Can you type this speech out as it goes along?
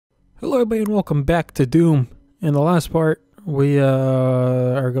Hello everybody and welcome back to Doom. In the last part, we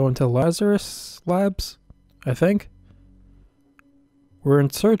are going to Lazarus Labs, I think. We're in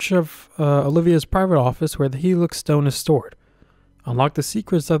search of Olivia's private office where the Helix Stone is stored. Unlock the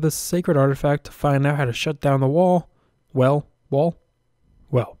secrets of this sacred artifact to find out how to shut down the wall. Well,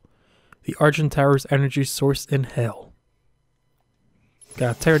 the Argent Tower's energy source in hell.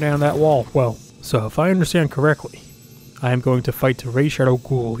 Gotta tear down that wall. Well, so if I understand correctly, I am going to fight Ray Shadow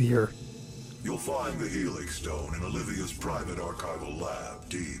Ghoul here. You'll find the Helix Stone in Olivia's private archival lab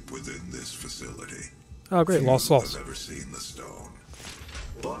deep within this facility. Oh great, Lost Souls. I've never seen the stone.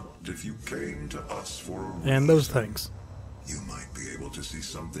 But if you came to us for a reason, And those things. you might be able to see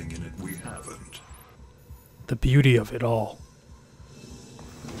something in it we haven't. The beauty of it all.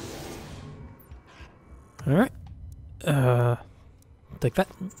 Alright. Take that.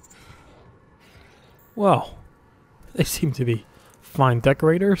 Well, they seem to be fine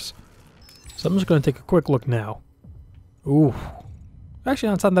decorators. So I'm just going to take a quick look now. Ooh. Actually,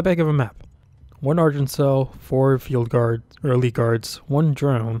 that's not that big of a map. 1 Argent Cell, 4 field guards, or elite guards, 1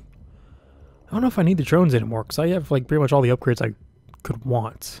 drone. I don't know if I need the drones anymore, because I have like pretty much all the upgrades I could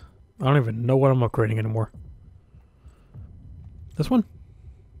want. I don't even know what I'm upgrading anymore. This one?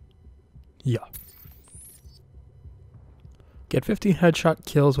 Yeah. Get 15 headshot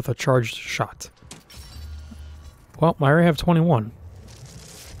kills with a charged shot. Well, I already have 21.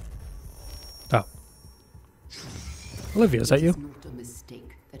 Oh. Olivia, is that you? It's not a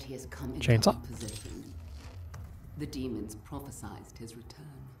mistake that he has come into Chainsaw? our possession. The demons prophesied his return.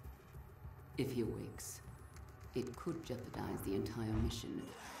 If he awakes, it could jeopardize the entire mission.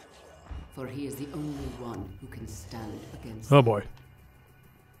 For he is the only one who can stand against Oh boy.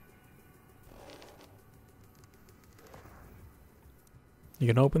 You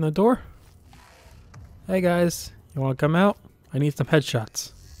can open the door? Hey guys, you want to come out? I need some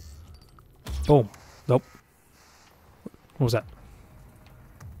headshots. Boom. Nope. What was that?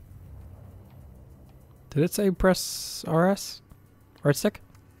 Did it say press RS? Right stick?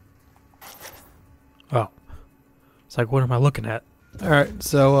 Oh. It's like, what am I looking at? Alright,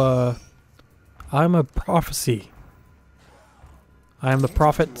 so, I'm a prophecy. I am the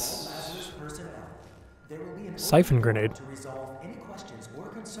prophet's siphon grenade.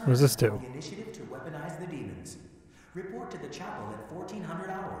 What does this do? Initiative to weaponize the demons. Report to the chapel at 1400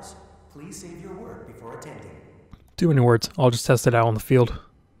 hours. Please save your word before attending. Too many words. I'll just test it out on the field.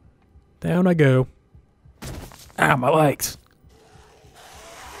 Down I go. Ow, my legs.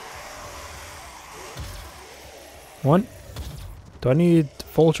 1. Do I need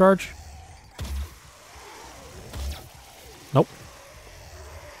full charge? Nope.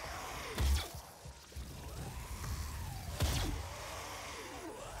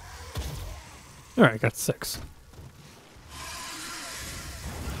 Alright, got 6.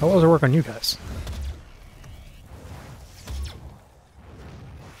 How well does it work on you guys?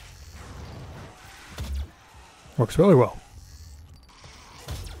 Works really well.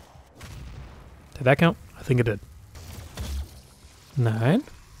 Did that count? I think it did. 9.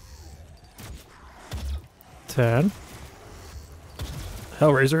 10.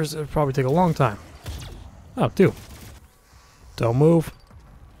 Hellraisers, it'll probably take a long time. Oh, 2. Don't move.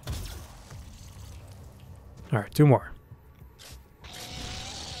 Alright, 2 more.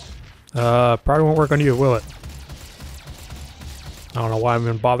 Probably won't work on you, will it? I don't know why I'm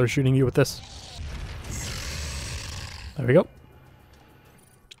even bother shooting you with this. There we go.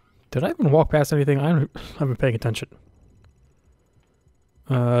 Did I even walk past anything? I haven't been paying attention.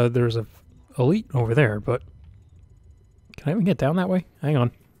 There's a elite over there, but can I even get down that way? Hang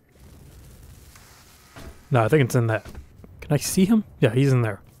on. No, I think it's in that. Can I see him? Yeah, he's in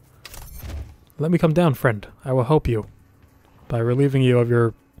there. Let me come down, friend. I will help you by relieving you of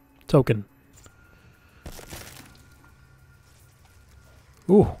your token.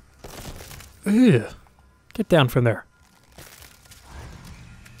 Ooh. Ugh. Get down from there.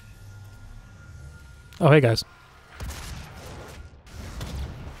 Oh, hey guys.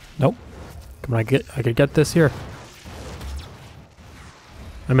 Nope. Come on, I could get this here.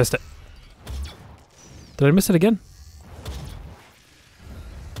 I missed it. Did I miss it again?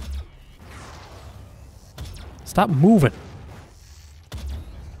 Stop moving.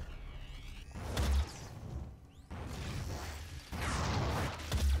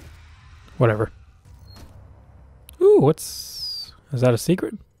 Whatever. Ooh, what's... Is that a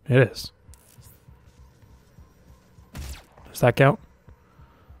secret? It is. Does that count?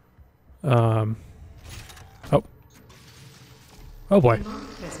 Oh. Oh boy.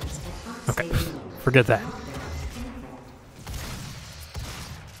 Okay. Forget that.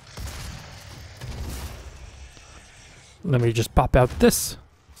 Let me just pop out this.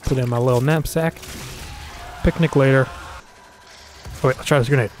 Put it in my little knapsack. Picnic later. Oh wait, let's try this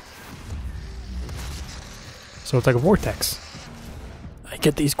grenade. So it's like a vortex. I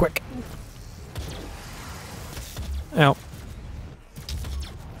get these quick. Ow.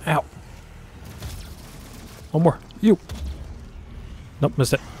 Ow. One more. You. Nope,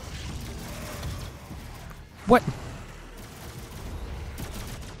 missed it. What?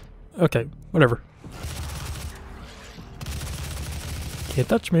 Okay, whatever. Can't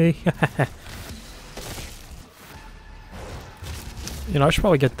touch me. You know, I should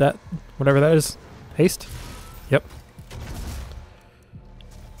probably get that. Whatever that is. Haste? Yep.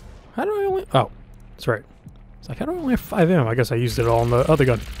 How do I only... Oh, that's right. It's like, how do I only have 5 ammo? I guess I used it all on the other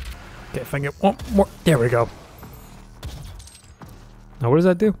gun. Okay, if I can get one more... There we go. Now, what does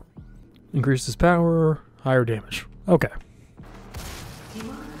that do? Increases power, higher damage. Okay.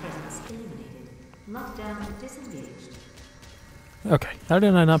 Demonic presence eliminated. Lockdown disengaged. Okay, how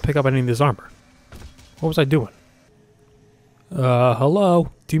did I not pick up any of this armor? What was I doing?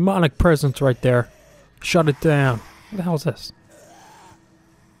 Hello? Demonic presence right there. Shut it down. What the hell is this?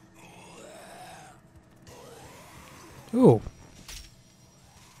 Ooh.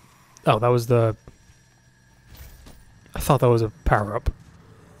 Oh, that was the... I thought that was a power-up.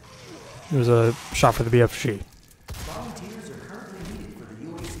 It was a shot for the BFG. Volunteers are currently needed for the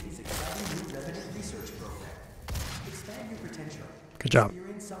UAC's exciting new Revenant research program. Expand your potential. Good job.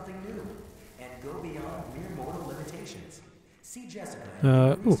 Experience something new. And go beyond mere mortal limitations. See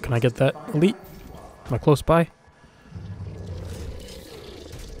Jessica. Ooh, can I get that elite? Am I close by?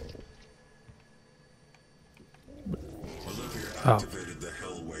 Olivia Oh. activated the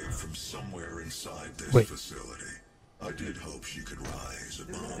Hell Wave from somewhere inside this Wait. facility. I did hope she could rise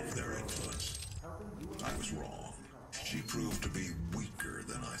above their influence. I was wrong. She proved to be weaker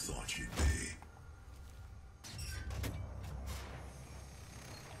than I thought she'd be.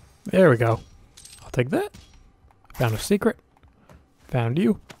 There we go. I'll take that. Found a secret. Found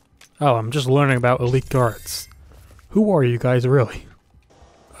you. Oh, I'm just learning about elite guards. Who are you guys really?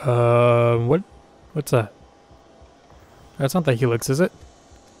 What's that? That's not the helix, is it?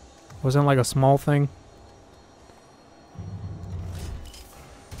 Wasn't it like a small thing?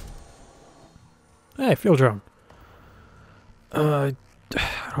 Hey, field drone. I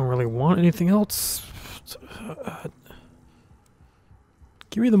don't really want anything else.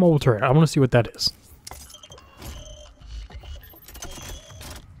 Give me the mobile turret. I want to see what that is.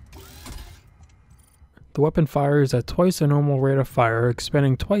 The weapon fires at twice the normal rate of fire,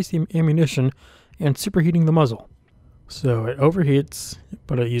 expending twice the ammunition and superheating the muzzle. So it overheats,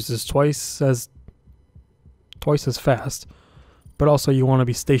 but it uses twice as fast. But also you want to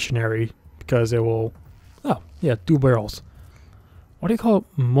be stationary because it will... Oh, yeah, dual barrels. Why do you call it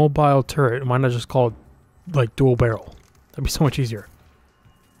mobile turret? Why not just call it, like, dual barrel? That'd be so much easier.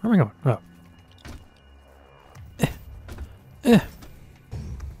 Where am I going? Oh.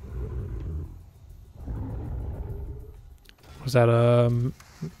 Was that,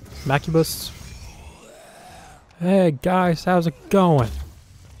 Macubus? Hey, guys, how's it going?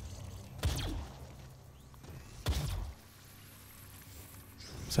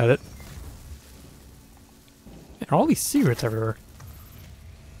 Is that it? Man, all these secrets everywhere.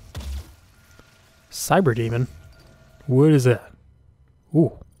 Cyber Demon? What is that?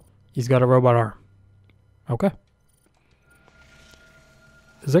 Ooh, he's got a robot arm. Okay.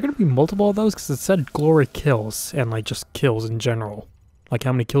 Is there going to be multiple of those? Because it said glory kills, and like just kills in general. Like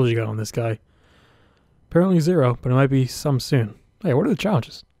how many kills you got on this guy. Apparently 0, but it might be some soon. Hey, what are the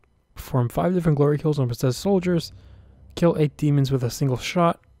challenges? Perform 5 different glory kills on possessed soldiers. Kill 8 demons with a single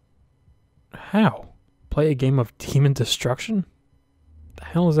shot. How? Play a game of demon destruction? The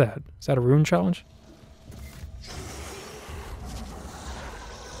hell is that? Is that a rune challenge?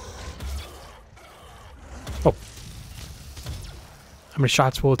 Oh. How many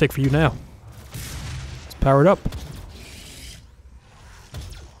shots will it take for you now? Let's power it up.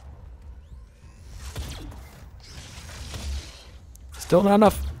 Still not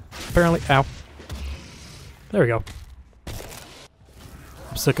enough. Apparently. Ow. There we go.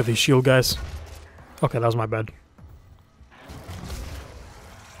 I'm sick of these shield guys. Okay, that was my bad.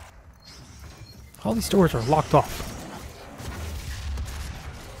 All these doors are locked off.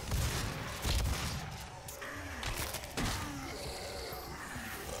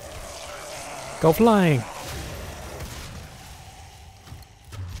 Go flying!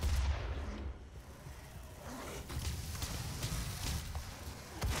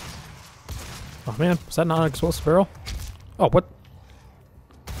 Oh man, was that not an explosive barrel? Oh, what?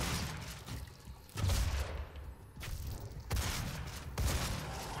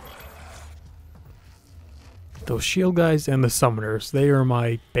 Those shield guys and the summoners, they are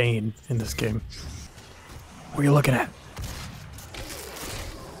my bane in this game. What are you looking at?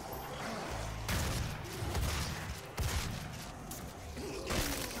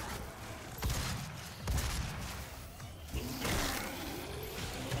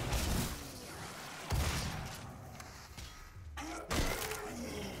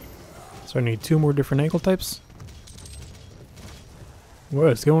 So I need 2 more different ankle types. What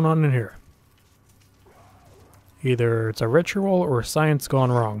is going on in here? Either it's a ritual or science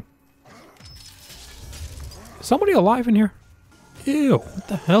gone wrong. Is somebody alive in here? Ew, what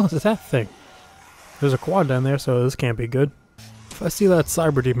the hell is that thing? There's a quad down there, so this can't be good. If I see that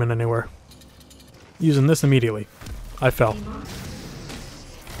cyber demon anywhere, using this immediately. I fell.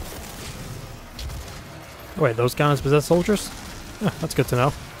 Oh, wait, those count as possessed soldiers? That's good to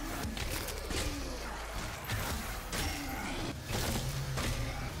know.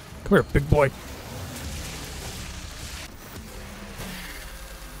 Come here, big boy.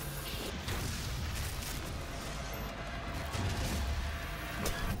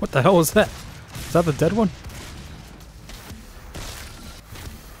 What the hell is that? Is that the dead one?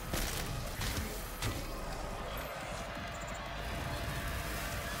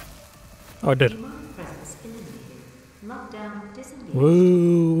 Oh, I did. Demonic presence eliminated. Lockdown disengaged.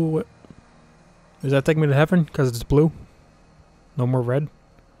 Whoa. Does that take me to heaven because it's blue? No more red?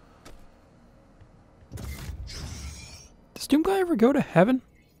 Does Doom Guy ever go to heaven?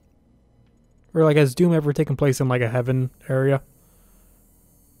 Or like has Doom ever taken place in like a heaven area?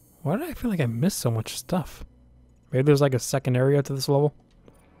 Why did I feel like I missed so much stuff? Maybe there's like a second area to this level?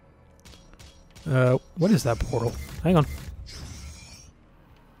 What is that portal? Hang on.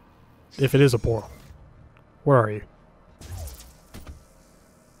 If it is a portal. Where are you?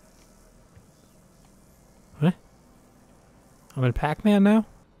 Huh? I'm in Pac-Man now?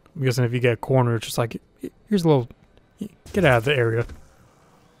 I'm guessing if you get cornered, it's just like, here's a little... Get out of the area.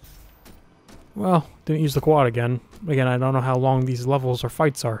 Well, didn't use the quad again. Again, I don't know how long these levels or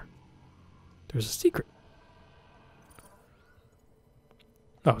fights are. There's a secret.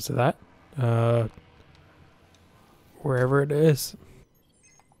 Oh, is it that? Wherever it is.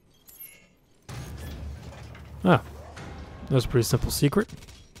 Ah. That was a pretty simple secret.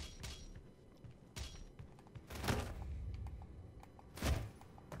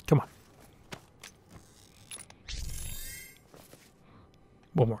 Come on.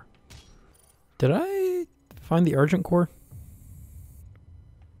 One more. Did I find the Argent Core?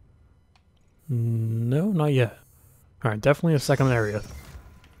 No, not yet. Alright, definitely a second area.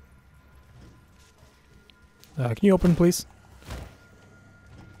 Can you open, please?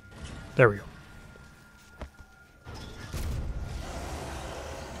 There we go.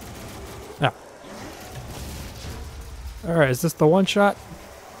 Ah. Alright, is this the one shot?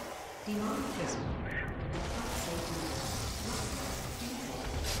 Demonic presence.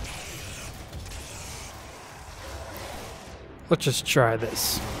 Let's just try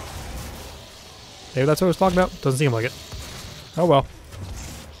this. Maybe that's what I was talking about? Doesn't seem like it. Oh well.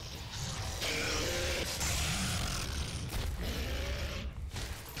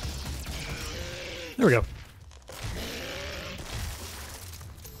 There we go.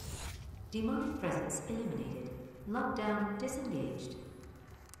 Demonic presence eliminated. Lockdown disengaged.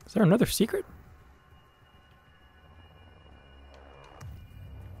 Is there another secret?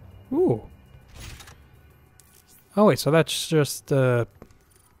 Ooh. Oh wait, so that's just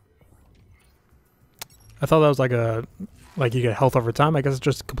I thought that was like a you get health over time. I guess it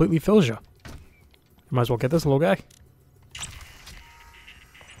just completely fills you. Might as well get this little guy.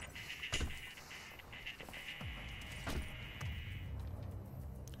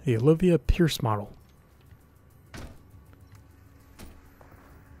 The Olivia Pierce model.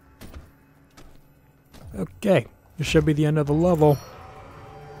 Okay, this should be the end of the level.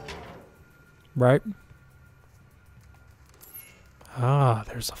 Right? Ah,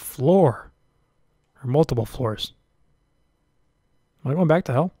 there's a floor. Or multiple floors. Am I going back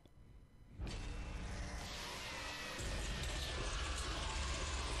to hell?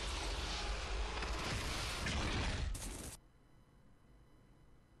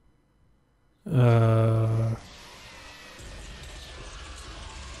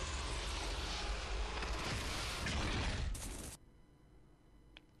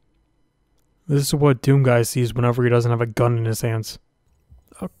 This is what Doom Guy sees whenever he doesn't have a gun in his hands.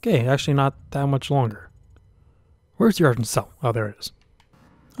 Okay, actually not that much longer. Where's the Argent Cell? Oh, there it is.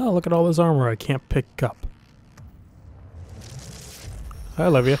 Oh, look at all this armor I can't pick up. Hi,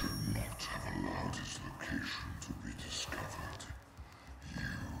 Olivia. Not have allowed his location to be discovered. You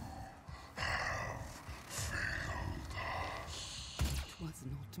have failed us. It was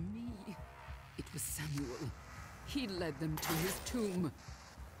not me. It was Samuel.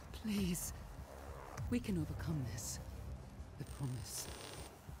 Please. We can overcome this. I promise.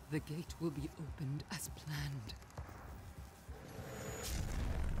 The gate will be opened as planned.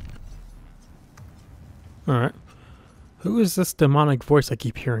 Alright. Who is this demonic voice I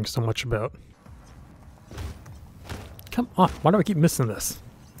keep hearing so much about? Come on, why do I keep missing this?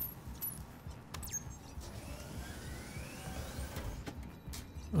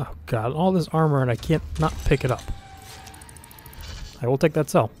 Oh god, all this armor and I can't not pick it up. I will take that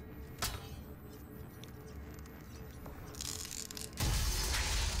cell.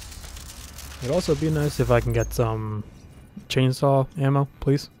 It'd also be nice if I can get some chainsaw ammo,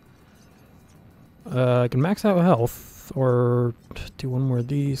 please. I can max out health, or do one more of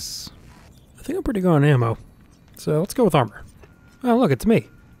these. I think I'm pretty good on ammo, so let's go with armor. Oh look, it's me.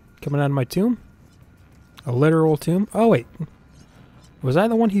 Coming out of my tomb? A literal tomb? Oh wait. Was I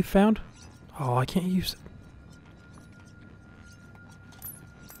the one he found? Oh, I can't use it.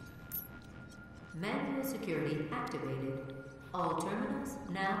 Manual security activated. All terminals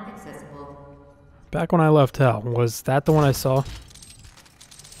now accessible. Back when I left hell, was that the one I saw?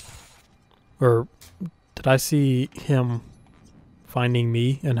 Or did I see him finding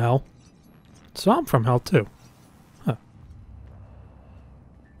me in hell? So I'm from hell too. Huh.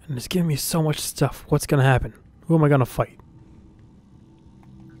 And it's giving me so much stuff. What's gonna happen? Who am I gonna fight?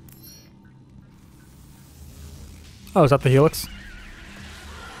 Oh, is that the Helix?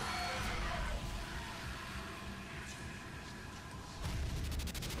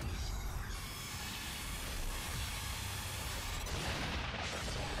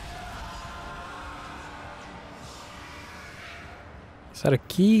 Is that a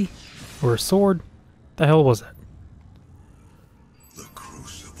key or a sword? The hell was that? The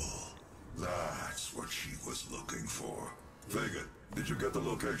Crucible. That's what she was looking for. Vega, did you get the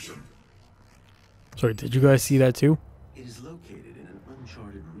location? Sorry, did you guys see that too? It is located in an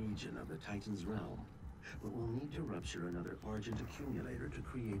uncharted region of the Titan's realm, but we'll need to rupture another Argent accumulator to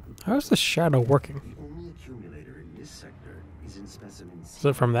create the... How is the shadow working? The only accumulator in this sector is in specimen Is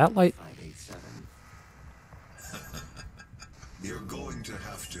it from that light? 587. You're going to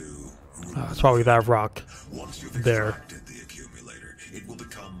have to... Oh, it's probably that rock. Once you've There. extracted the accumulator, it will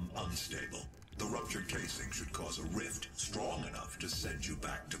become unstable. The ruptured casing should cause a rift strong enough to send you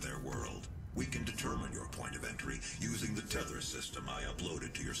back to their world. We can determine your point of entry using the tether system I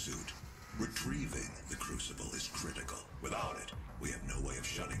uploaded to your suit. Retrieving the Crucible is critical. Without it, we have no way of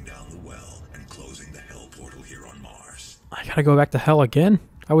shutting down the well and closing the Hell portal here on Mars. I gotta go back to hell again?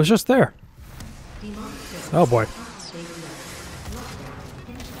 I was just there. Oh boy.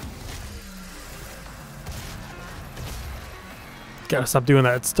 Gotta stop doing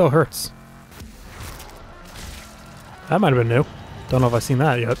that. It still hurts. That might have been new. Don't know if I've seen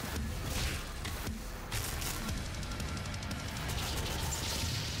that yet.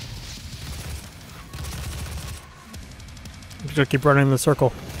 I'm just keep running in the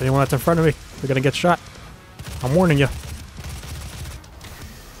circle. Anyone that's in front of me, they're gonna get shot. I'm warning you.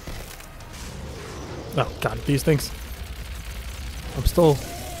 Oh god, these things. I'm still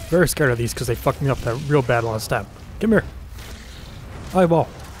very scared of these because they fucked me up that real bad last time. Come here. Eyeball.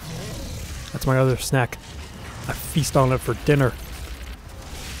 That's my other snack. I feast on it for dinner.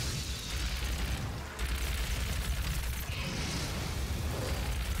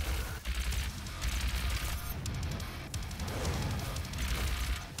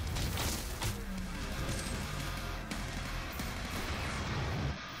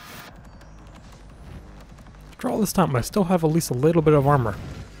 After all this time, I still have at least a little bit of armor.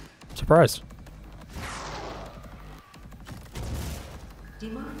 I'm surprised.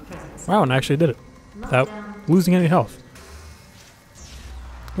 Wow, and I actually did it. Without losing any health.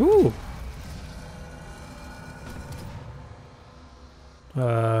 Ooh.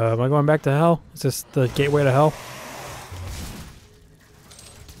 Am I going back to hell? Is this the gateway to hell?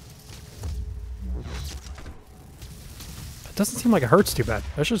 It doesn't seem like it hurts too bad.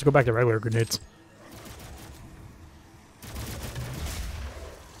 I should just go back to regular grenades.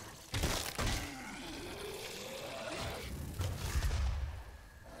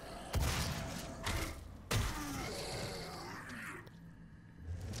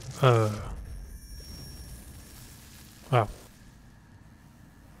 Wow.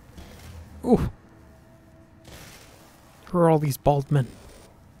 Ooh. Who are all these bald men?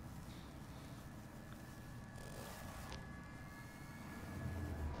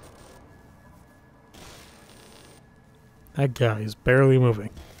 That guy is barely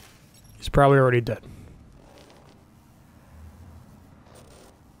moving. He's probably already dead.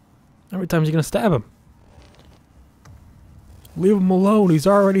 How many times are you gonna stab him? Leave him alone, he's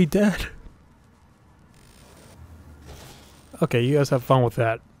already dead. Okay, you guys have fun with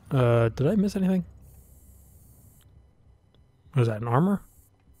that. Did I miss anything? Was that an armor?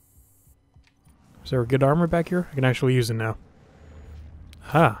 Is there a good armor back here? I can actually use it now.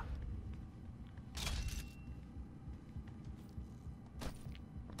 Ha!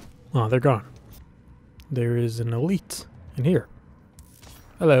 Oh, they're gone. There is an elite in here.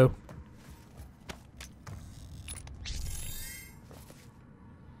 Hello.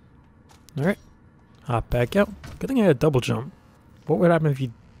 Alright. Hop back out. Good thing I had a double jump. What would happen if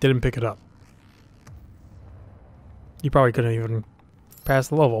you didn't pick it up? You probably couldn't even pass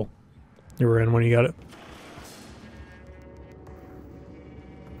the level you were in when you got it.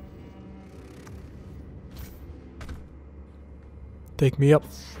 Take me up.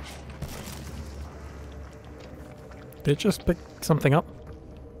 Did it just pick something up?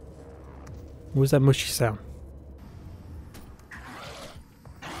 What was that mushy sound?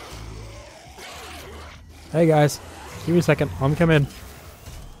 Hey guys, give me a second. Let me come in.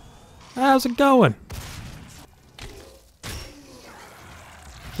 How's it going?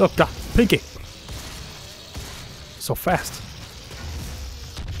 Look, Pinky. So fast.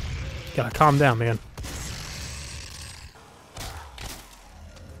 Gotta calm down, man.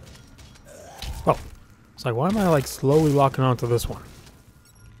 Oh, it's like, why am I like slowly locking onto this one?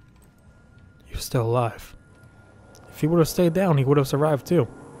 He was still alive. If he would have stayed down, he would have survived too.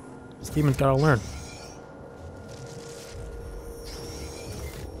 This demon's gotta learn.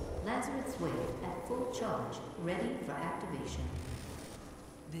 Lazarus Wave at full charge, ready for activation.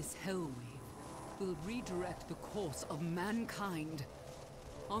 This Hellwave will redirect the course of mankind.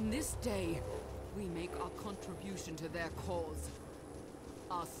 On this day, we make our contribution to their cause.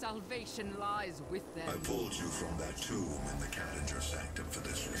 Our salvation lies with them. I pulled you from that tomb in the Cadinger Sanctum for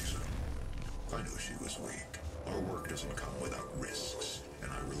this reason. I knew she was weak. Our work doesn't come without risks,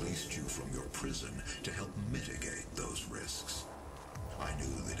 and I released you from your prison to help mitigate those risks. I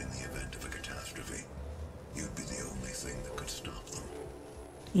knew that in the event of a catastrophe, you'd be the only thing that could stop them.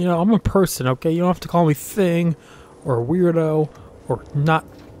 You know, I'm a person, okay? You don't have to call me thing, or weirdo, or not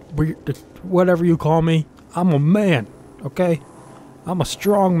weird, whatever you call me. I'm a man, okay? I'm a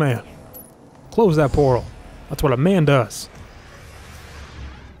strong man. Close that portal. That's what a man does.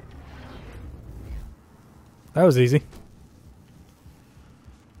 That was easy.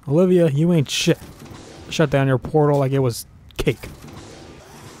 Olivia, you ain't shit. Shut down your portal like it was cake.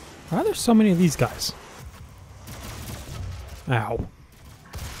 Why are there so many of these guys? Ow.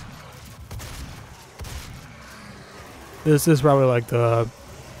 This is probably like the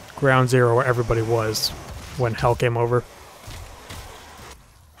ground zero where everybody was when hell came over.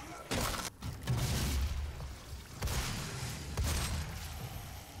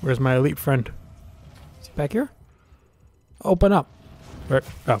 Where's my elite friend? Is he back here? Open up. Where?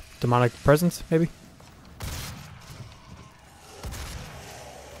 Oh, demonic presence, maybe?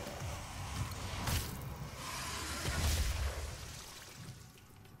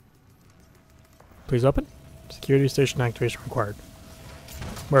 Please open. Security station activation required.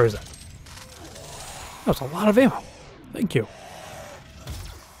 Where is that? That was a lot of ammo. Thank you.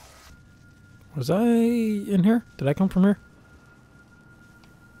 Was I in here? Did I come from here?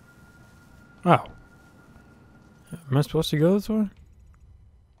 Oh. Am I supposed to go this way?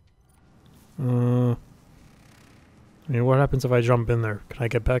 I mean, what happens if I jump in there? Can I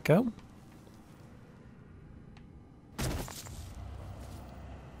get back out?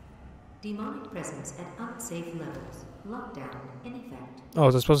 Demonic presence at unsafe levels. Lockdown in effect. Oh,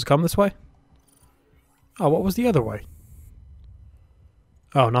 is it supposed to come this way? Oh, what was the other way?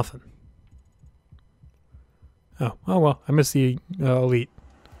 Oh, nothing. Oh, well, I missed the elite.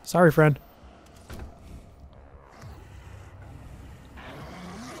 Sorry, friend.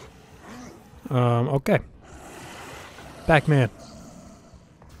 Okay. Pac-Man.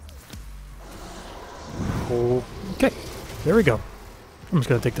 Okay, there we go. I'm just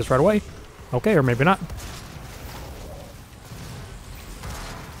gonna take this right away. Okay, or maybe not.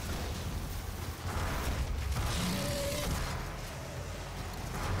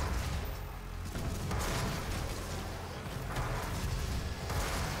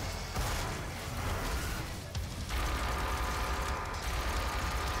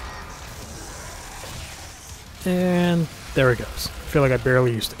 And there it goes. I feel like I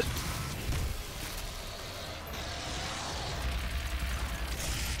barely used it.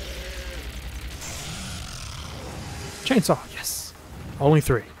 Chainsaw, yes. Only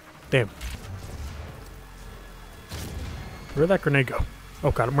 3. Damn. Where'd that grenade go?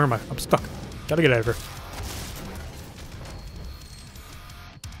 Oh god, where am I? I'm stuck. Gotta get out of here.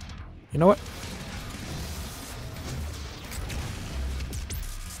 You know what?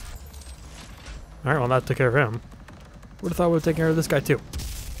 Alright, well that took care of him. Would have thought we would take care of this guy too.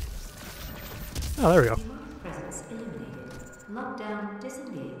 Oh, there we go. Demonic presence eliminated. Lockdown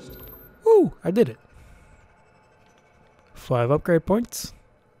disengaged. Woo! I did it. 5 upgrade points.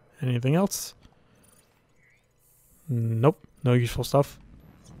 Anything else? Nope. No useful stuff.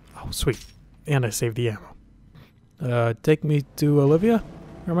 Oh, sweet. And I saved the ammo. Take me to Olivia?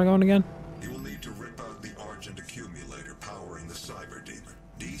 Where am I going again? You will need to rip out the Argent accumulator powering the Cyber Demon.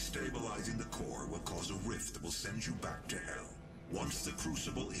 Destabilizing the core will cause a rift that will send you back to hell. Once the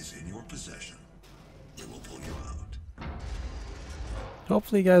Crucible is in your possession, we will pull you out.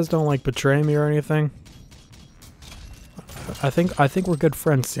 Hopefully you guys don't like betray me or anything. I think we're good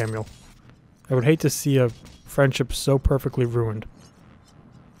friends, Samuel. I would hate to see a friendship so perfectly ruined.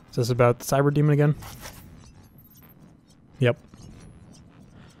 Is this about the Cyber Demon again? Yep.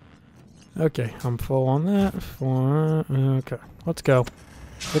 Okay, I'm full on that. Okay, let's go.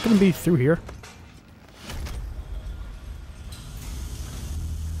 Is it gonna be through here?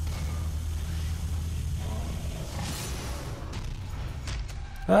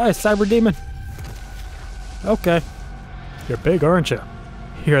 Hi, Cyber Demon. Okay. You're big, aren't you?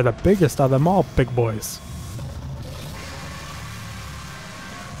 You're the biggest of them all, big boys.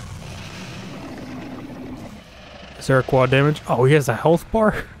 Is there a quad damage? Oh, he has a health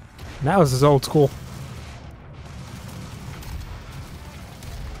bar? Now this is old school.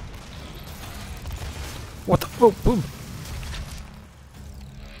 What the? Oh, boom.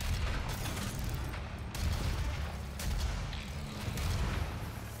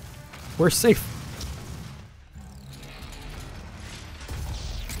 We're safe.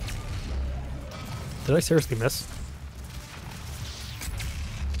 Did I seriously miss?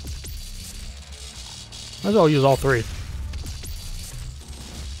 Might as well use all 3.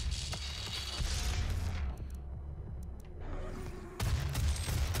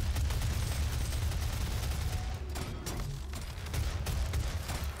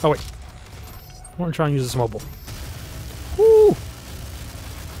 Oh wait. I want to try and use this mobile. Woo!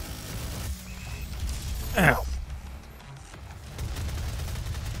 Ow.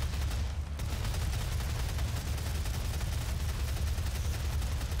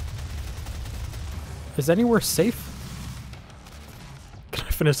 Is anywhere safe? Can I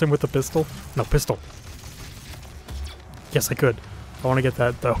finish him with a pistol? No, pistol. Yes, I could. I want to get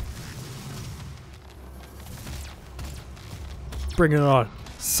that, though. Bring it on,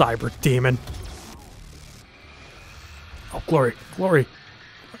 Cyber Demon. Oh, glory, glory.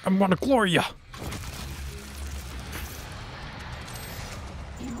 I want to glory ya.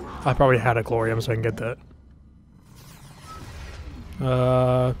 I probably had a glorium so I can get that.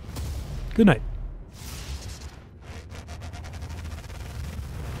 Good night.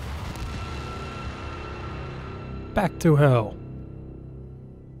 Back to hell.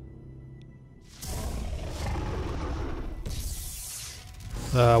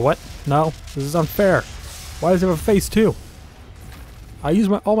 What? No, this is unfair. Why does it have a phase 2? I use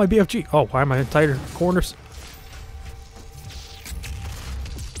all my BFG. Oh, why am I in tighter corners?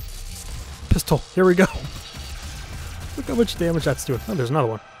 Pistol, here we go. Look how much damage that's doing. Oh, there's another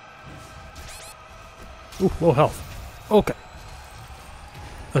one. Ooh, low health. Okay.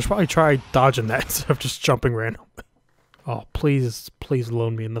 I should probably try dodging that instead of just jumping random. Oh, please, please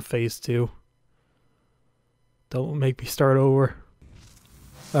loan me in the phase 2. Don't make me start over.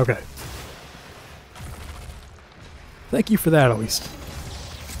 Okay. Thank you for that, at least.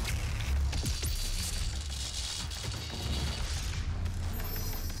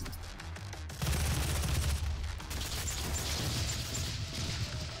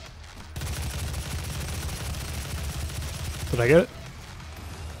 Did I get it?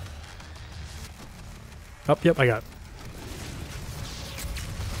 Oh, yep, I got it.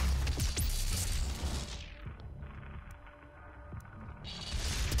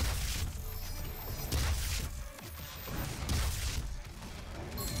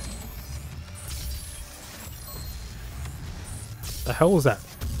 The hell was that?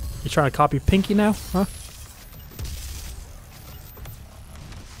 You trying to copy Pinky now, huh?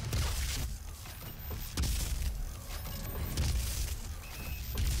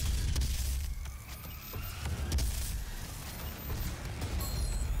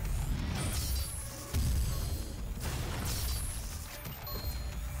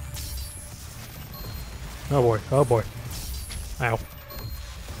 Oh boy, oh boy. Ow.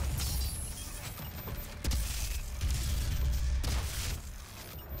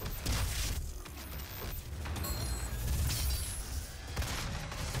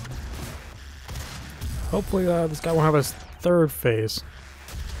 Hopefully this guy won't have his 3rd phase.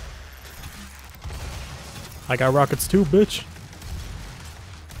 I got rockets too, bitch.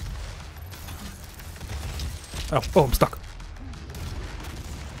 Oh, I'm stuck.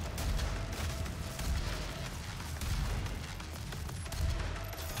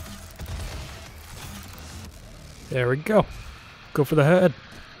 There we go. Go for the head.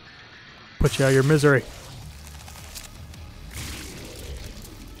 Put you out of your misery.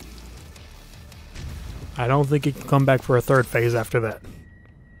 I don't think he can come back for a third phase after that.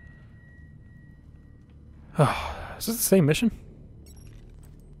 Is this the same mission?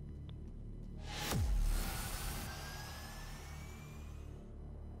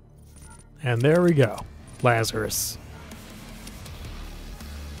 And there we go. Lazarus.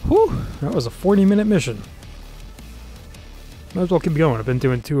 Whew, that was a 40-minute mission. Might as well keep going. I've been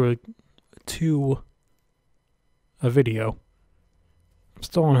doing a video. I'm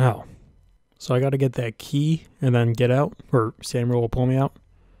still in hell. So I gotta get that key and then get out, or Samuel will pull me out.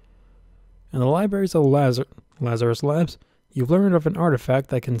 In the libraries of Lazarus Labs, you've learned of an artifact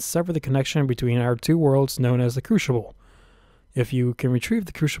that can sever the connection between our two worlds known as the Crucible. If you can retrieve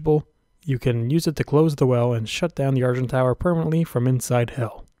the Crucible, you can use it to close the well and shut down the Argent Tower permanently from inside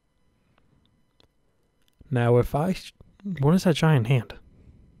hell. Now if what is that giant hand?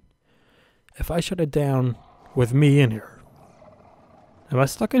 If I shut it down with me in here, am I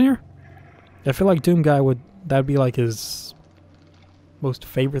stuck in here? I feel like Doom Guy that'd be like his most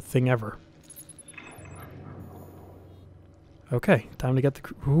favorite thing ever. Okay, time to get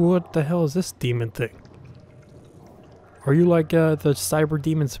what the hell is this demon thing? Are you like the cyber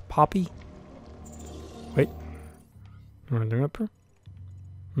demon's Poppy? Wait. Anything up here?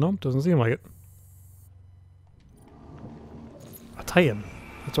 Nope, doesn't seem like it. A Titan.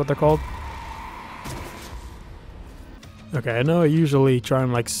 That's what they're called? Okay, I know I usually try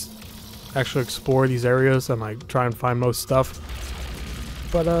and like actually explore these areas and like try and find most stuff.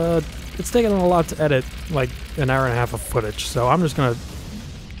 But it's taken a lot to edit, like an hour and a half of footage, so I'm just gonna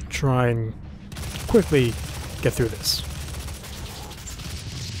try and quickly get through this.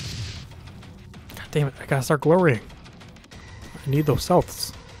 God damn it, I gotta start glorying. I need those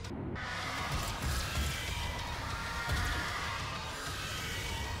cells.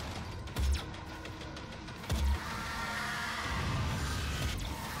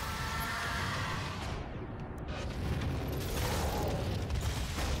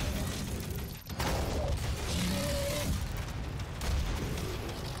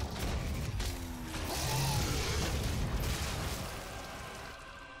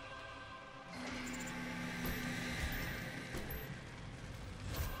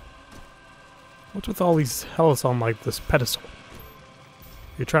 What's with all these hells on like this pedestal?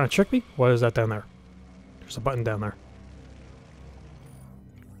 You're trying to trick me? What is that down there? There's a button down there.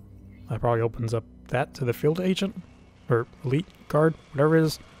 That probably opens up that to the field agent? Or elite guard? Whatever it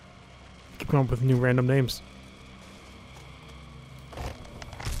is. Keep coming up with new random names.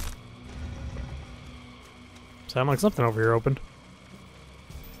 Sound like something over here opened.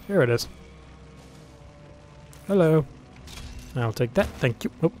 Here it is. Hello. I'll take that. Thank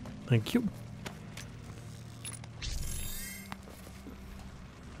you. Oh, thank you.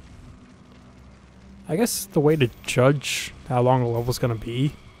 I guess the way to judge how long a level's gonna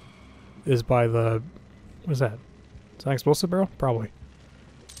be is by the... what is that? Is that an explosive barrel? Probably.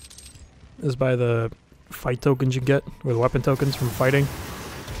 Is by the fight tokens you get, or the weapon tokens from fighting.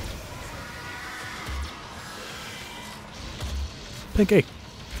 Pinky!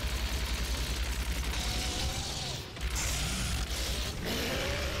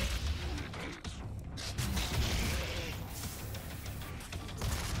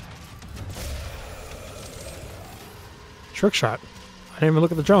 Trick shot. I didn't even look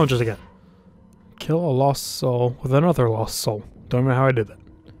at the challenges again. Kill a lost soul with another lost soul. Don't know how I did that.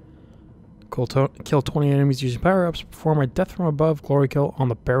 Kill 20 enemies using power-ups. Perform a death from above glory kill on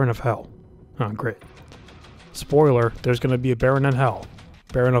the Baron of Hell. Oh, great. Spoiler, there's going to be a Baron in Hell.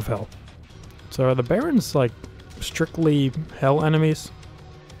 Baron of Hell. So are the Barons, like, strictly Hell enemies?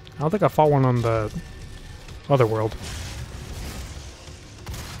 I don't think I fought one on the other world.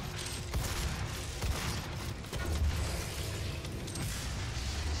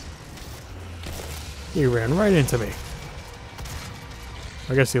 He ran right into me.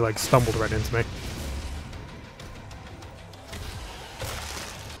 I guess he like stumbled right into me.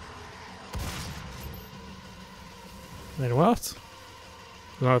 Anyone else?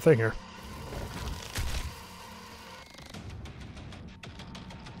 There's another thing here.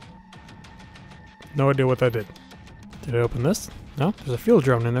 No idea what that did. Did I open this? No? There's a field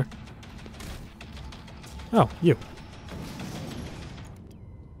drone in there. Oh, you.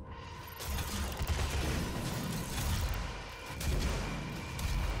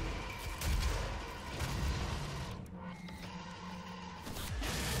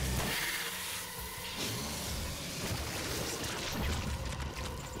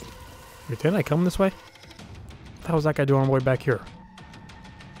 Wait, didn't I come this way? What the hell was that guy doing on the way back here?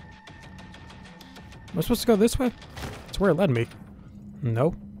 Am I supposed to go this way? swear it led me.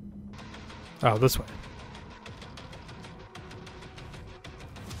 No. Oh, this way.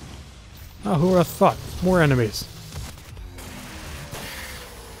 Oh, who would have thought? More enemies.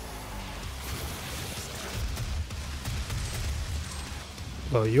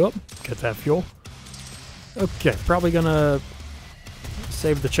 Blow you up. Get that fuel. Okay, probably gonna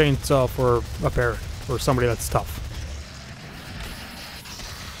save the chainsaw for a bear or somebody that's tough.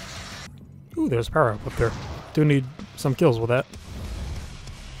 Ooh, there's power up there. Do need some kills with that.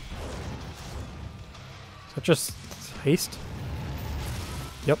 Is that just haste?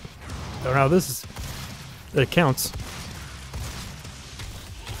 Yep. Oh no, this is... it counts.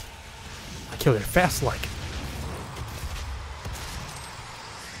 I killed it fast like.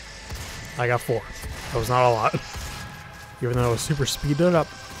 I got 4. That was not a lot. Even though I was super speeded up.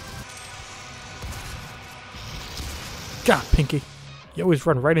 God, Pinky. You always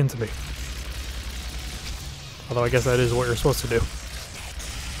run right into me. Although I guess that is what you're supposed to do.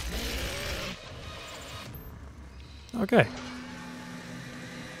 Okay.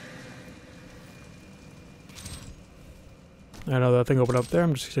 I know that thing opened up there.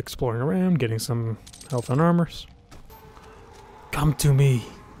 I'm just exploring around, getting some health and armors. Come to me.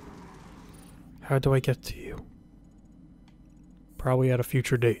 How do I get to you? Probably at a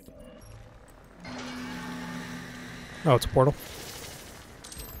future date. Oh, it's a portal.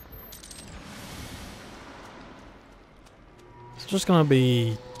 It's just gonna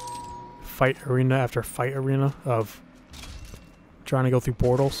be fight arena after fight arena of trying to go through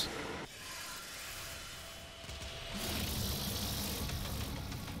portals.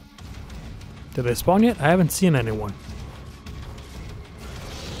 Did they spawn yet? I haven't seen anyone.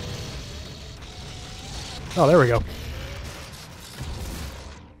 Oh, there we go.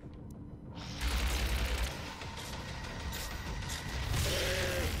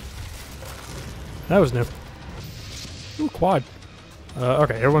 That was new. Ooh, quad.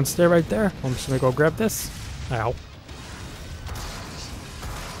 Okay, everyone stay right there. I'm just gonna go grab this. Ow.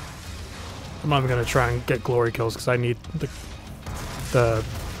 I'm not even gonna try and get glory kills because I need the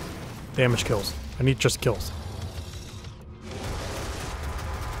damage kills. I need just kills.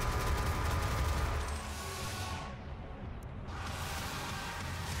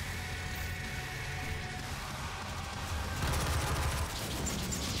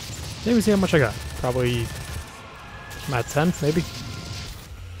 Let me see how much I got. Probably I'm at 10, maybe.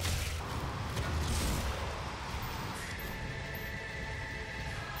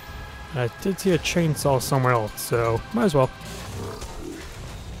 I did see a chainsaw somewhere else, so might as well.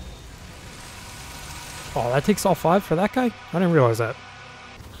 Oh, that takes all 5 for that guy? I didn't realize that.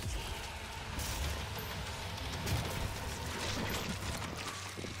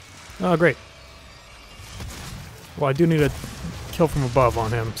 Oh, great. Well, I do need a kill from above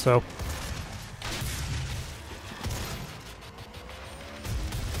on him, so...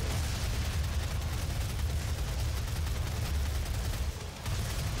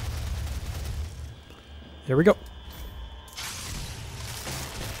 Here we go.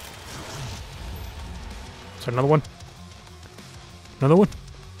 Is there another one? Another one?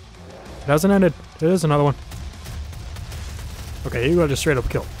 It hasn't ended. It is another one. Okay, you got just straight up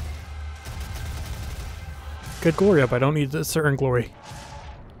kill. Good glory up. I don't need a certain glory.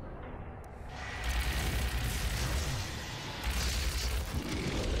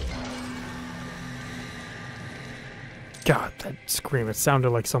 God, that scream. It sounded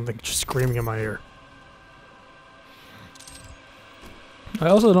like something just screaming in my ear. I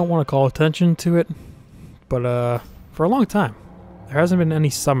also don't want to call attention to it, but for a long time, there hasn't been any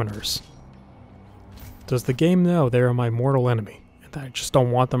summoners. Does the game know they are my mortal enemy, and that I just don't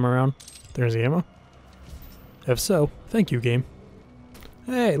want them around? There's the ammo. If so, thank you, game.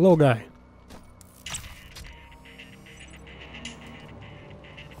 Hey, little guy.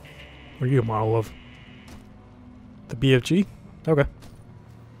 What are you a model of? The BFG? Okay.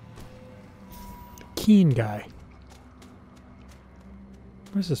 The Keen guy.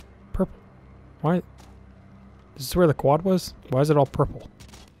 What is this purple? Why? This is where the quad was? Why is it all purple?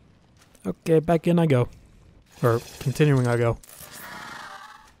 Okay, back in I go. Or, continuing I go.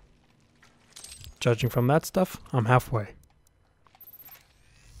 Judging from that stuff, I'm halfway.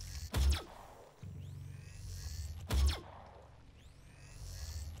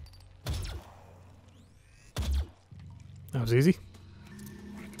 That was easy.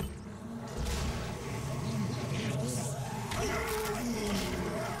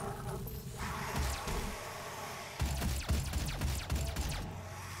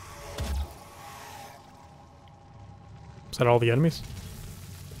 Is that all the enemies?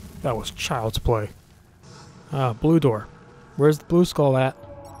 That was child's play. Ah, blue door. Where's the blue skull at?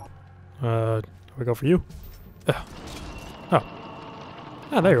 We go for you. Ugh.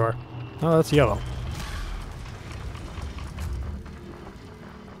 Ah, there you are. Oh, that's yellow.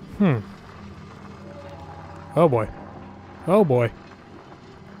 Oh boy. Oh boy.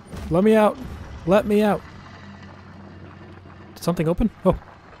 Let me out. Let me out. Did something open? Oh.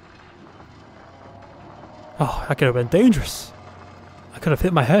 Oh, that could have been dangerous. I could have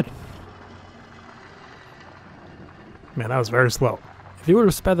hit my head. Man, that was very slow. If you would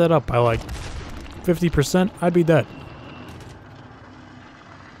have sped that up by like 50%, I'd be dead.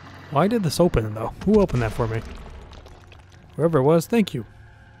 Why did this open though? Who opened that for me? Whoever it was, thank you.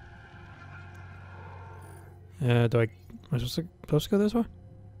 Am I supposed to go this way?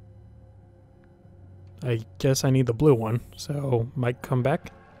 I guess I need the blue one, so might come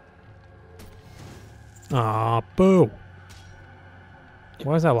back. Ah, boo!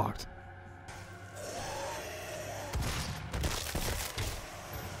 Why is that locked?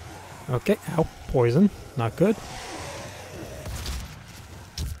 Okay, ow, poison. Not good.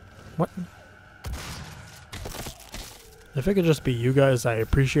 What? If it could just be you guys, I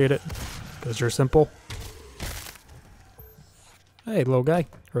appreciate it. Because you're simple. Hey, little guy.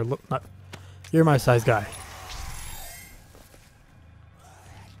 Or, not. You're my size guy.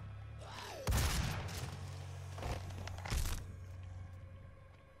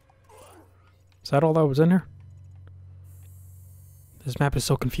 Is that all that was in here? This map is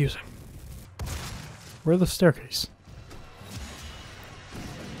so confusing. Where's the staircase?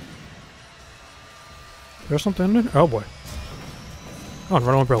 There's something in there? Oh boy. Oh, and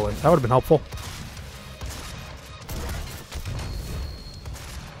run umbrella. That would have been helpful.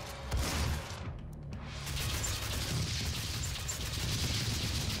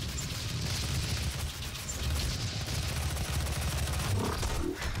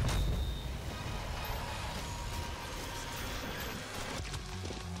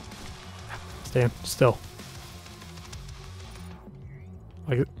 Stand still.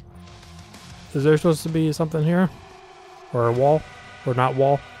 Like, is there supposed to be something here? Or a wall? Or not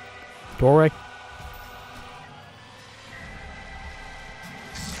wall? Doorway?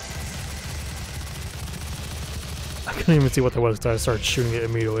 I couldn't even see what there was until I started shooting it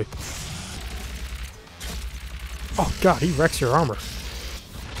immediately. Oh god, he wrecks your armor.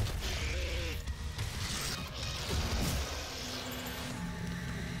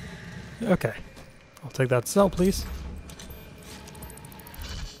 Okay. I'll take that cell, please.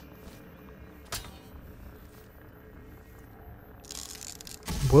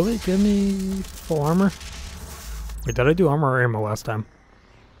 Will it give me full armor? Wait, did I do armor or ammo last time?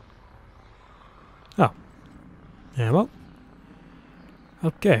 Oh. Ammo?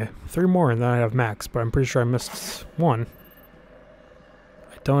 Okay, 3 more and then I have max, but I'm pretty sure I missed one.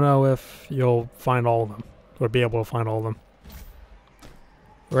 I don't know if you'll find all of them, or be able to find all of them.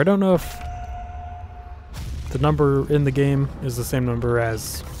 Or I don't know if the number in the game is the same number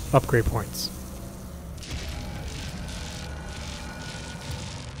as upgrade points.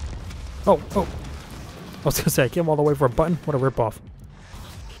 Oh, oh. I was gonna say, I came all the way for a button? What a ripoff.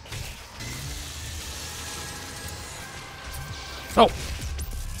 Oh!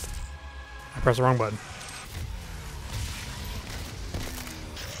 I pressed the wrong button.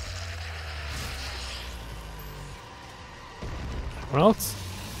 Anyone else?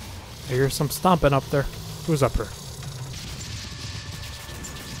 I hear some stomping up there. Who's up here?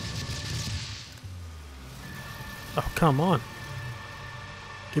 Oh, come on.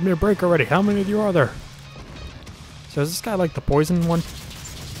 Give me a break already. How many of you are there? So is this guy like the poison one?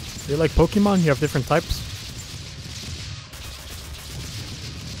 Are you like Pokemon? You have different types?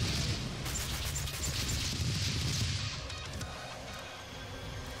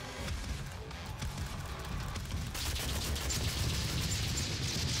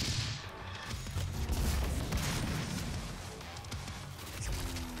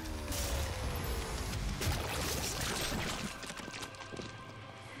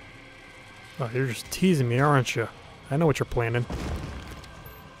 Oh, you're just teasing me, aren't you? I know what you're planning.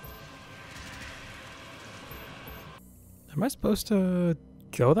 Am I supposed to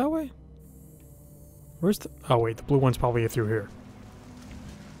go that way? Where's the... Oh, wait, the blue one's probably through here.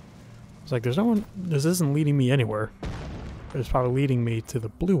 It's like, there's no one... This isn't leading me anywhere. But it's probably leading me to the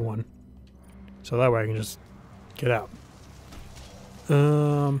blue one. So that way I can just get out.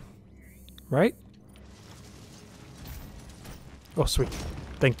 Right? Oh, sweet.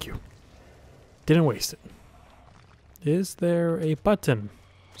 Thank you. Didn't waste it. Is there a button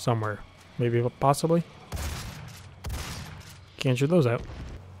somewhere? Maybe, possibly? Can't shoot those out.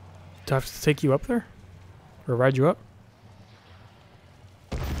 Do I have to take you up there? Or ride you up?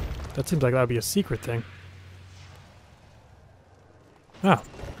 That seems like that would be a secret thing. Ah.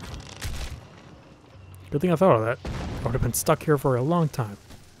 Good thing I thought of that. I would have been stuck here for a long time.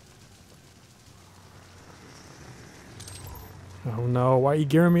 Oh no, why are you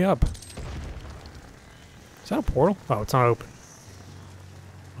gearing me up? Is that a portal? Oh, it's not open.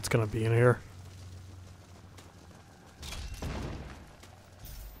 What's gonna be in here?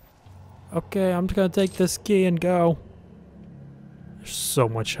 Okay, I'm just gonna take this key and go. There's so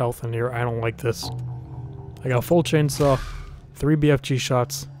much health in here, I don't like this. I got a full chainsaw, 3 BFG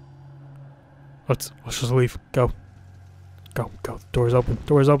shots. Let's just leave. Go. Go, go. Door's open.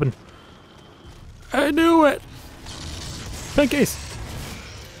 Door's open. I knew it! Pinkies!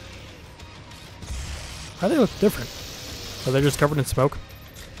 How do they look different? Are they just covered in smoke?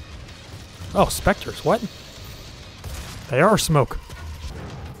 Oh, specters. What? They are smoke.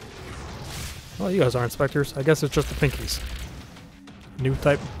 Well, you guys aren't specters. I guess it's just the pinkies. New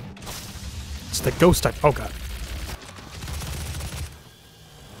type. It's the ghost type. Oh, God.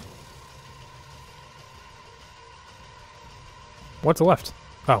 What's left?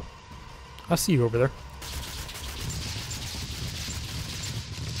 Oh. I see you over there.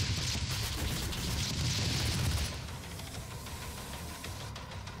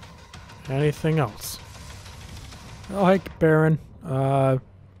 Anything else? Oh, hey, Baron.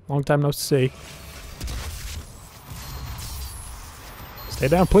 Long time no see. Stay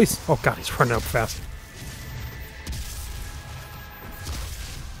down, please. Oh, God, he's running up fast.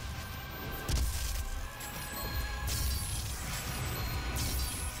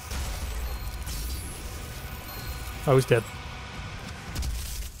 Oh, he's dead.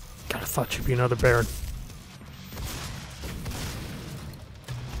 God, I thought you'd be another Baron.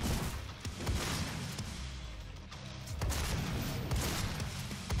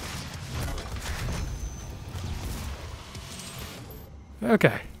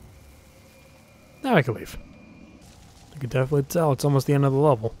 Okay. Now I can leave. You can definitely tell it's almost the end of the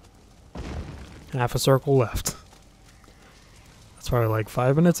level. Half a circle left. That's probably like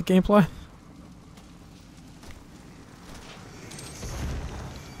 5 minutes of gameplay.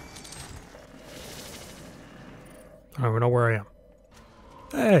 I don't even know where I am.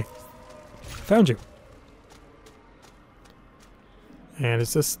 Hey! Found you. And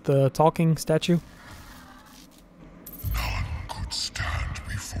is this the talking statue? None could stand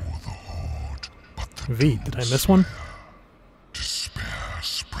before the Horde, but the V, did I miss one? Despair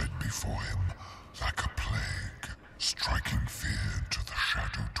spread before him like a plague, striking fear into the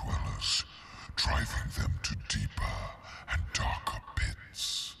Shadow Dwellers, driving them to deeper and darker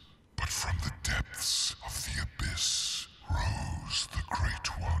pits. But from the depths of the abyss rose the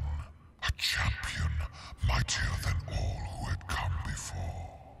Great One, a champion mightier than all who had come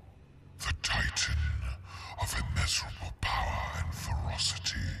before. The Titan of immeasurable power and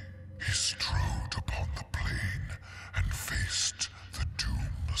ferocity, he strode upon the plain and faced the Doom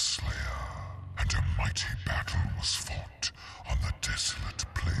Slayer. And a mighty battle was fought on the desolate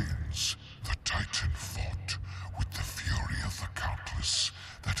plains. The Titan fought with the fury of the countless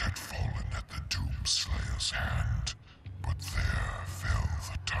that had fallen at the Doom Slayer's hand. But there fell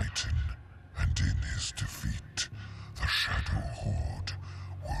the Titan, and in his defeat, the Shadow Horde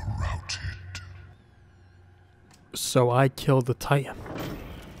were routed. So I killed the Titan.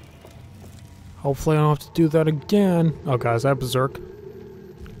 Hopefully I don't have to do that again. Oh god, is that Berserk?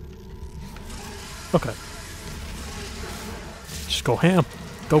 Okay. Just go ham.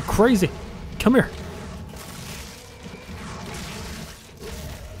 Go crazy. Come here.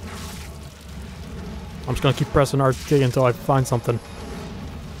 I'm just gonna keep pressing RT until I find something.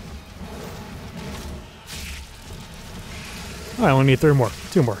 Oh, I only need 3 more.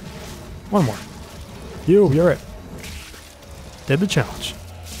 2 more. 1 more. You're it. Did the challenge.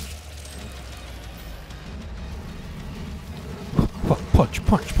 Punch,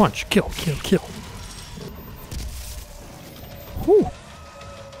 punch, punch. Kill, kill, kill. Whew.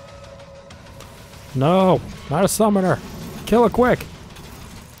 No, not a summoner. Kill it quick.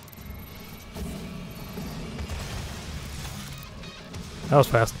 That was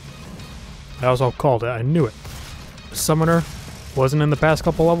fast. I also called it. I knew it. Summoner wasn't in the past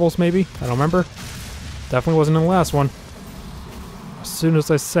couple levels, maybe? I don't remember. Definitely wasn't in the last one. As soon as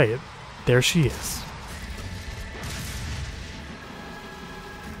I say it, there she is.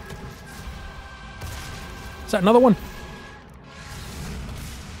 Is that another one?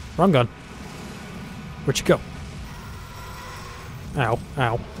 Wrong gun. Where'd you go? Ow,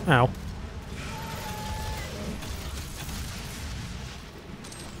 ow, ow.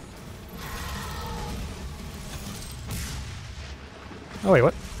 Oh wait,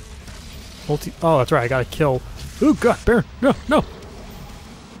 what? Oh, that's right, I gotta kill. Ooh, God, Baron! No, no!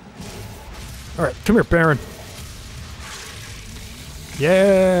 Alright, come here, Baron.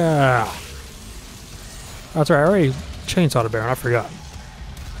 Yeah! That's right, I already chainsaw the Baron, I forgot.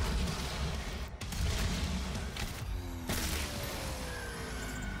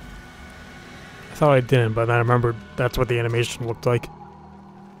 I thought I didn't, but then I remembered that's what the animation looked like.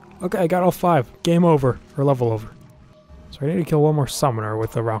 Okay, I got all 5. Game over. Or level over. So I need to kill one more summoner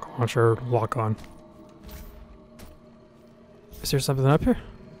with the rocket launcher lock on. Is there something up here?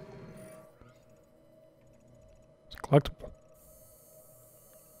 It's collectible.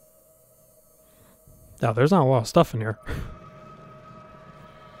 No, there's not a lot of stuff in here.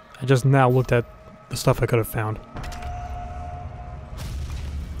 I just now looked at the stuff I could have found.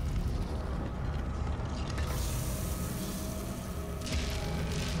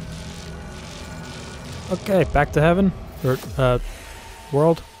 Okay, back to heaven. Or,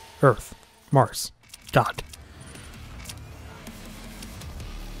 world? Earth. Mars. God.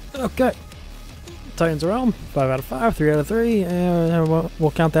 Okay. Titan's Realm. 5 out of 5, 3 out of 3, and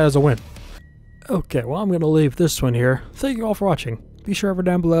we'll count that as a win. Okay, well I'm going to leave this one here. Thank you all for watching. Be sure over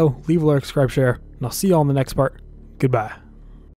down below, leave a like, subscribe, share, and I'll see you all in the next part. Goodbye.